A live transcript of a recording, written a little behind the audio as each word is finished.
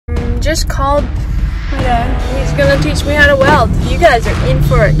Just called my dad. He's gonna teach me how to weld. You guys are in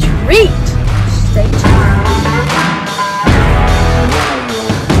for a treat. Stay tuned.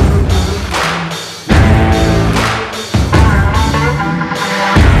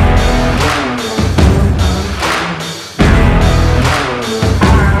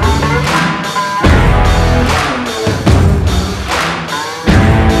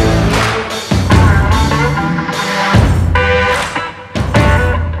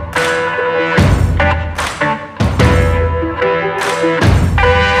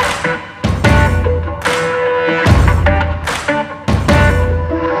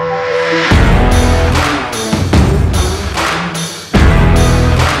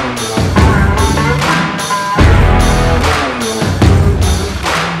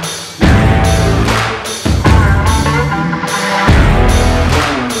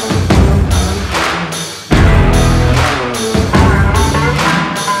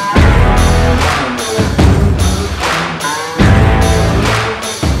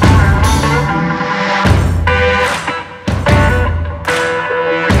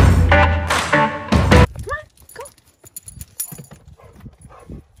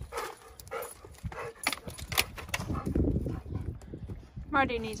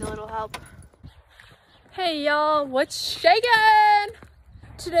 Marty needs a little help. Hey y'all, what's shaking?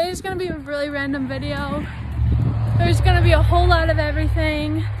 Today is gonna be a really random video. There's gonna be a whole lot of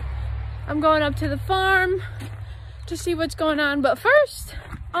everything. I'm going up to the farm to see what's going on, but first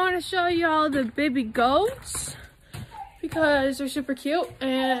I want to show you all the baby goats because they're super cute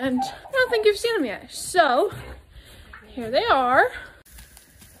and I don't think you've seen them yet. So here they are.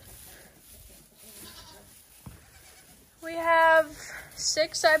 We have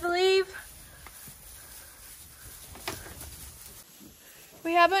 6, I believe.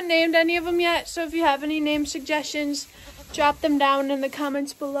 We haven't named any of them yet, so if you have any name suggestions, drop them down in the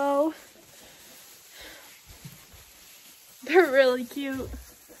comments below. They're really cute.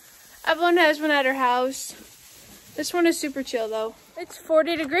 Evelyn has one at her house. This one is super chill though. It's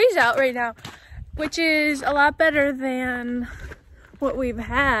 40 degrees out right now, which is a lot better than what we've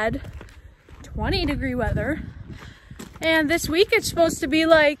had. 20-degree weather. And this week it's supposed to be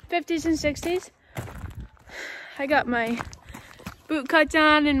like 50s and 60s. I got my boot cuts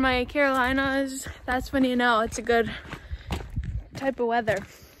on and my Carolinas. That's when you know it's a good type of weather,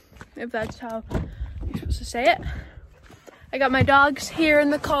 if that's how you're supposed to say it. I got my dogs here in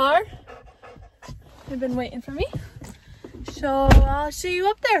the car. They've been waiting for me. So I'll see you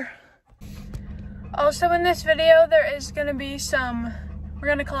up there. Also in this video, there is gonna be some, we're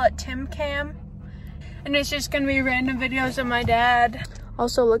gonna call it Tim Cam. And it's just gonna be random videos of my dad.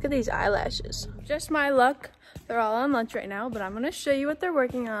 Also, look at these eyelashes. Just my luck. They're all on lunch right now, but I'm gonna show you what they're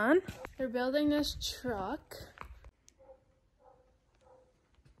working on. They're building this truck.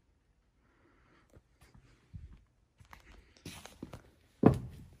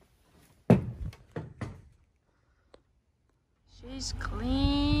 She's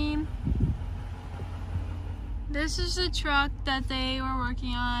clean. This is the truck that they were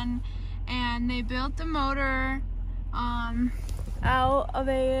working on. And they built the motor out of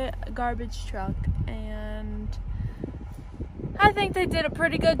a garbage truck, and I think they did a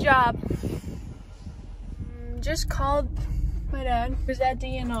pretty good job. Just called my dad, who's at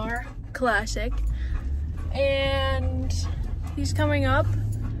DNR Classic, and he's coming up.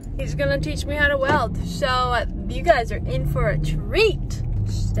 He's gonna teach me how to weld, so you guys are in for a treat.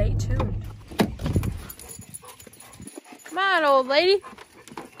 Stay tuned. Come on, old lady.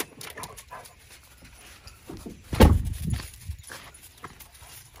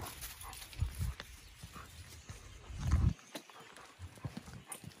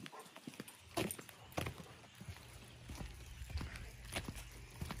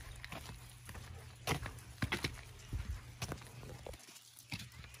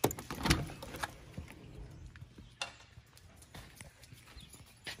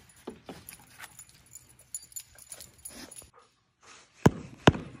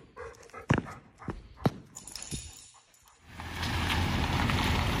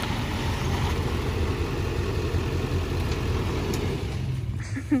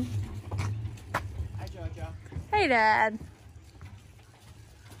 Hi, Jojo. Hey, Dad.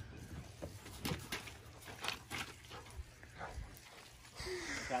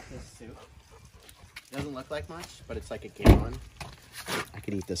 Got this soup. It doesn't look like much, but it's like a gallon. I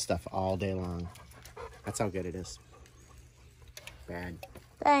could eat this stuff all day long. That's how good it is. Bad.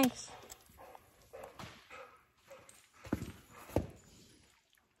 Thanks.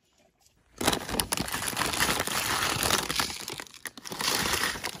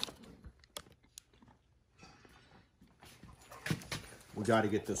 We got to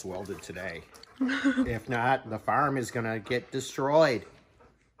get this welded today. If not, the farm is going to get destroyed.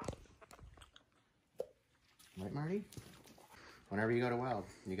 Right, Marty? Whenever you go to weld,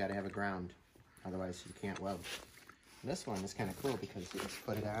 you got to have a ground. Otherwise, you can't weld. This one is kind of cool because you just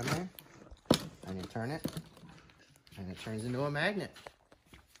put it on there, and you turn it, and it turns into a magnet.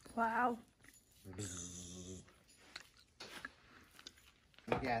 Wow.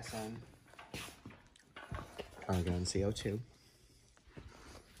 Put gas on. Argon CO2.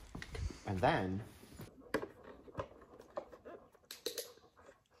 And then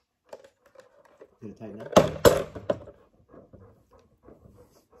did it tighten up?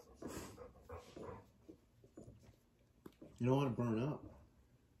 You don't want to burn up.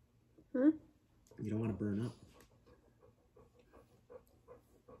 Hmm? You don't want to burn up.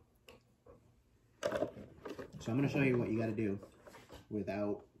 So I'm going to show you what you got to do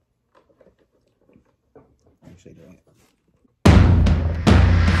without actually doing it.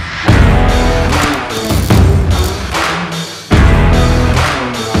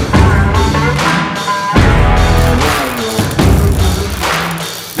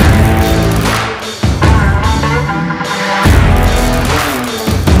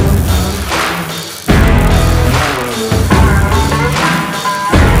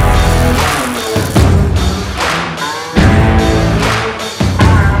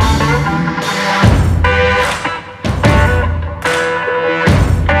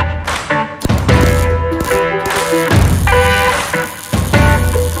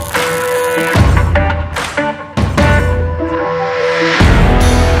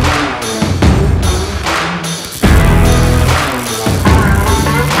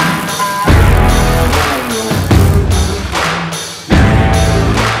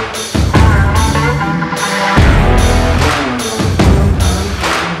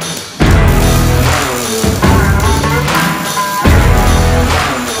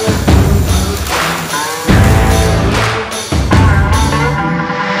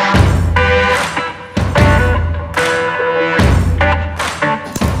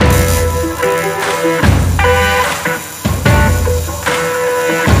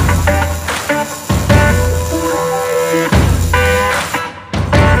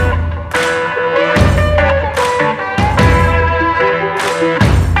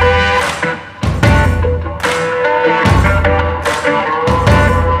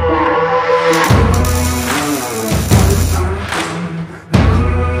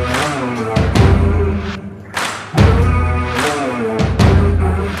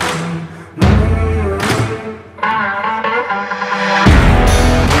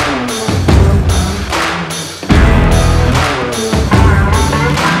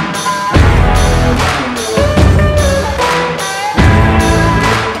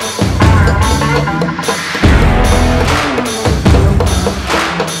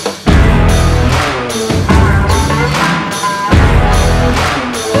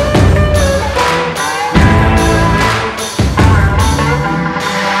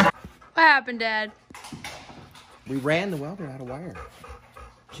 What happened, Dad? We ran the welder out of wire.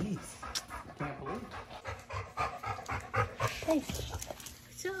 Jeez. I can't believe it. Hey,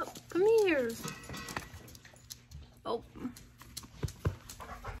 what's up? Come here. Oh.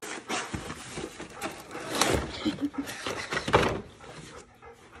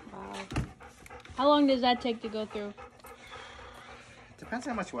 Wow. How long does that take to go through? Depends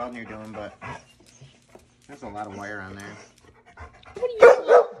how much welding you're doing, but there's a lot of wire on there. What do you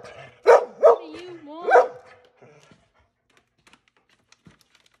want? What do you want?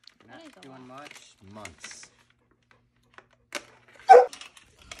 Not doing much. Months.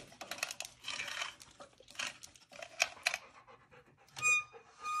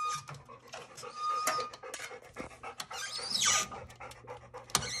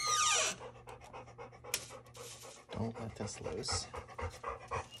 Don't let this loose.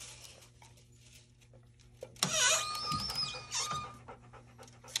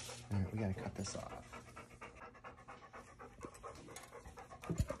 All right, we gotta cut this off.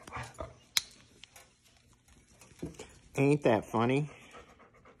 Ain't that funny?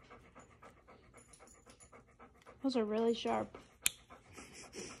 Those are really sharp.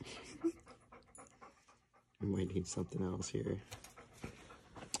 I might need something else here.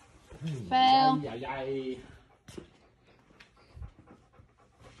 Fail.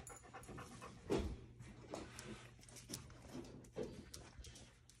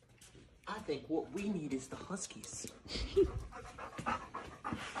 I think what we need is the Huskies.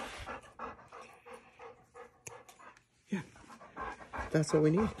 Yeah, that's what we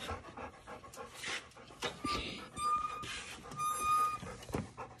need.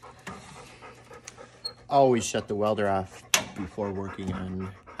 Always shut the welder off before working on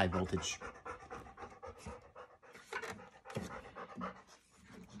high voltage.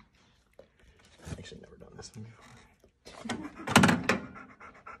 I've actually never done this one before.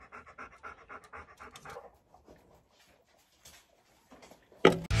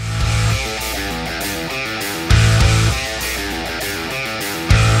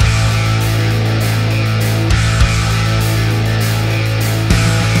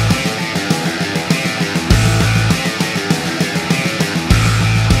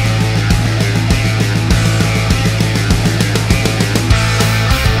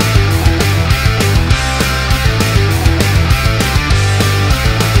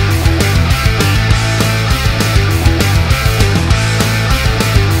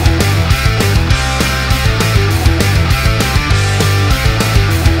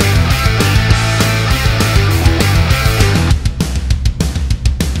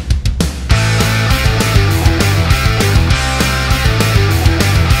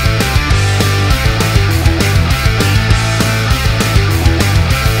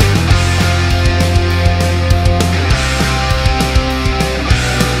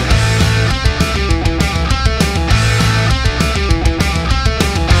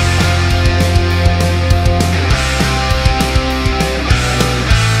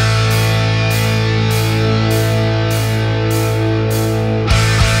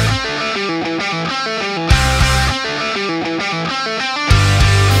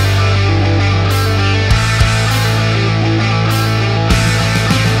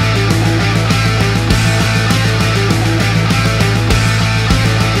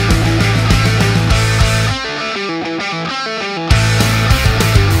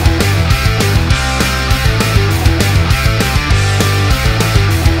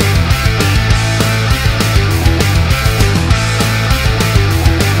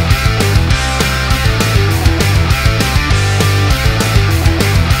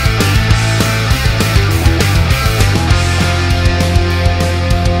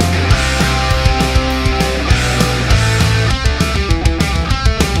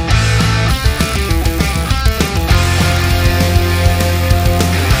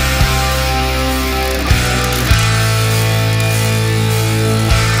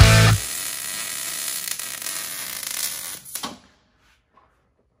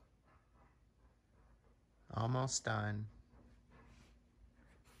 Almost done.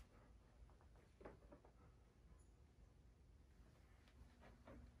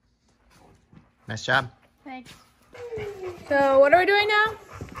 Nice job. Thanks. So what are we doing now?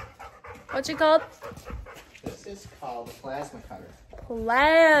 What's it called? This is called a plasma cutter.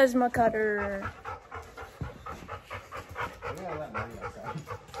 Plasma cutter. We gotta let Marty outside.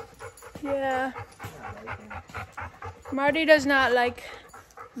 Yeah. Marty does not like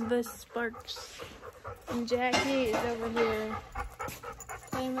the sparks. And Jackie is over here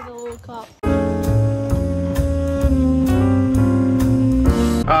playing with a little cup.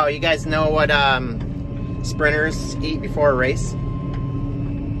 Oh, you guys know what sprinters eat before a race?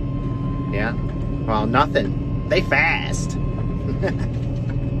 Yeah? Well, nothing. They fast.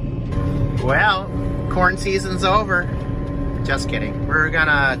 Well, corn season's over. Just kidding. We're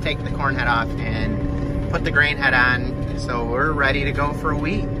gonna take the corn head off and put the grain head on, so we're ready to go for a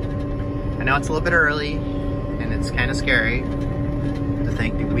wheat. I know it's a little bit early, and it's kind of scary to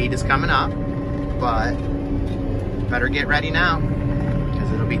think the wheat is coming up, but better get ready now,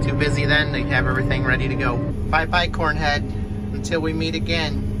 because it'll be too busy then to have everything ready to go. Bye-bye, cornhead. Until we meet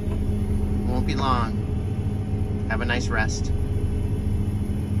again. Won't be long. Have a nice rest.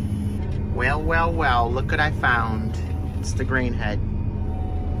 Well, well, well, look what I found. It's the grain head.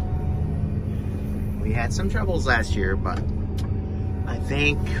 We had some troubles last year, but I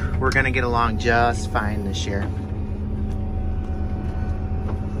think we're gonna get along just fine this year.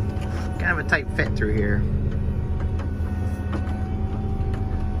 Kind of a tight fit through here.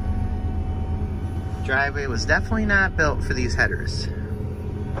 Driveway was definitely not built for these headers.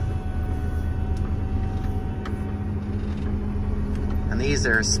 And these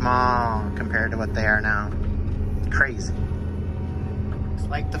are small compared to what they are now. Crazy. It's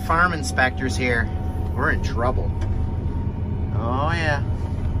like the farm inspectors here. We're in trouble. Oh yeah.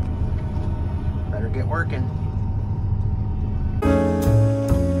 Better get working.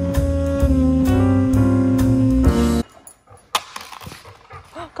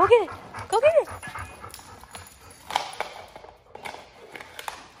 Go get it! Go get it!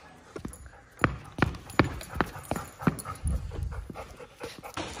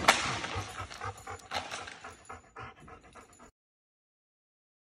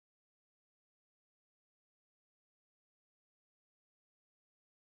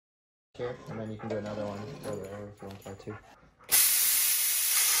 Here, and then you can do another one over there if you want to too.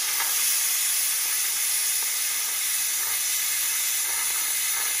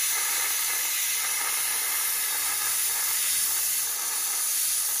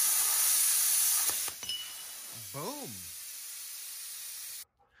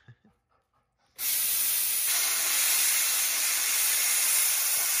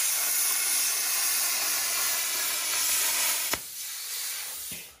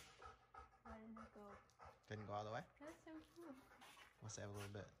 must have a little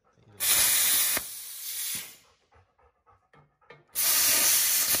bit.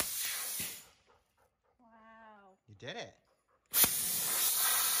 Wow. You did it.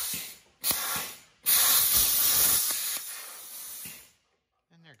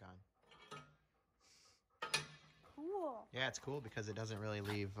 And they're gone. Cool. Yeah, it's cool because it doesn't really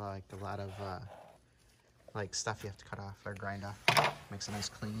leave like a lot of like stuff you have to cut off or grind off. Makes a nice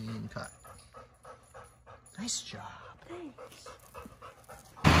clean cut. Nice job. Thanks.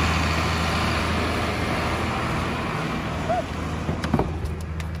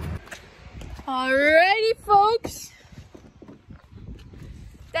 Alrighty, folks.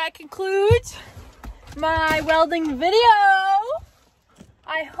 That concludes my welding video.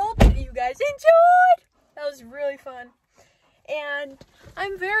 I hope that you guys enjoyed. That was really fun. And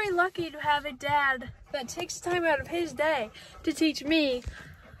I'm very lucky to have a dad that takes time out of his day to teach me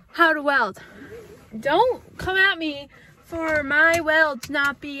how to weld. Don't come at me for my welds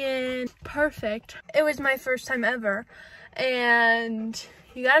not being perfect. It was my first time ever, and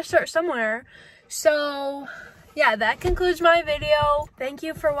you gotta start somewhere. So yeah, that concludes my video. Thank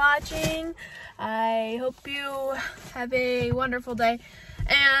you for watching. I hope you have a wonderful day,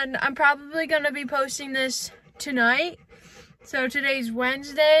 and I'm probably gonna be posting this tonight. So today's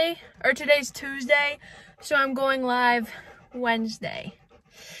Wednesday, or today's Tuesday, so I'm going live Wednesday,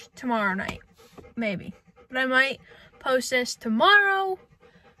 tomorrow night, maybe. But I might post this tomorrow,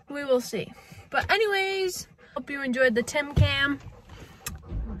 we will see. But anyways, hope you enjoyed the Tim Cam,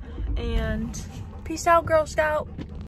 and peace out, Girl Scout.